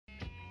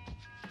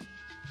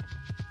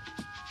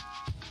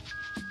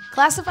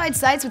Classified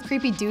sites with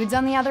creepy dudes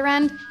on the other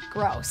end?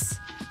 Gross.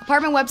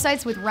 Apartment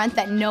websites with rent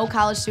that no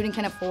college student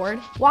can afford?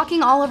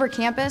 Walking all over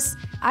campus?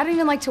 I don't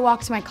even like to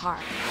walk to my car.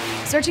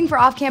 Searching for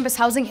off-campus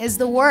housing is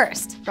the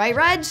worst, right,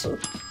 Reg?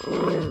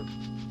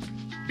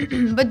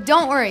 But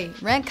don't worry,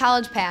 Rent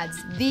College Pads,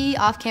 the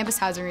off-campus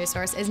housing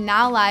resource, is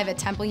now live at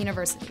Temple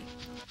University.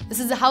 This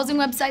is a housing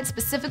website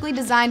specifically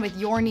designed with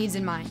your needs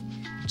in mind.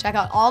 Check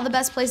out all the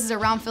best places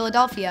around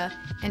Philadelphia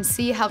and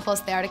see how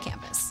close they are to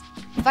campus.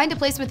 Find a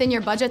place within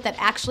your budget that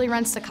actually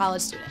rents to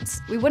college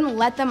students. We wouldn't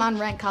let them on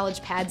Rent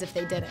College Pads if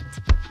they didn't.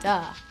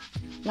 Duh.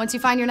 Once you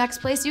find your next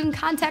place, you can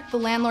contact the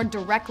landlord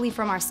directly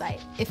from our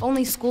site. If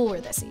only school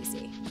were this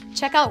easy.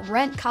 Check out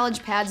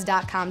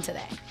rentcollegepads.com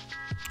today.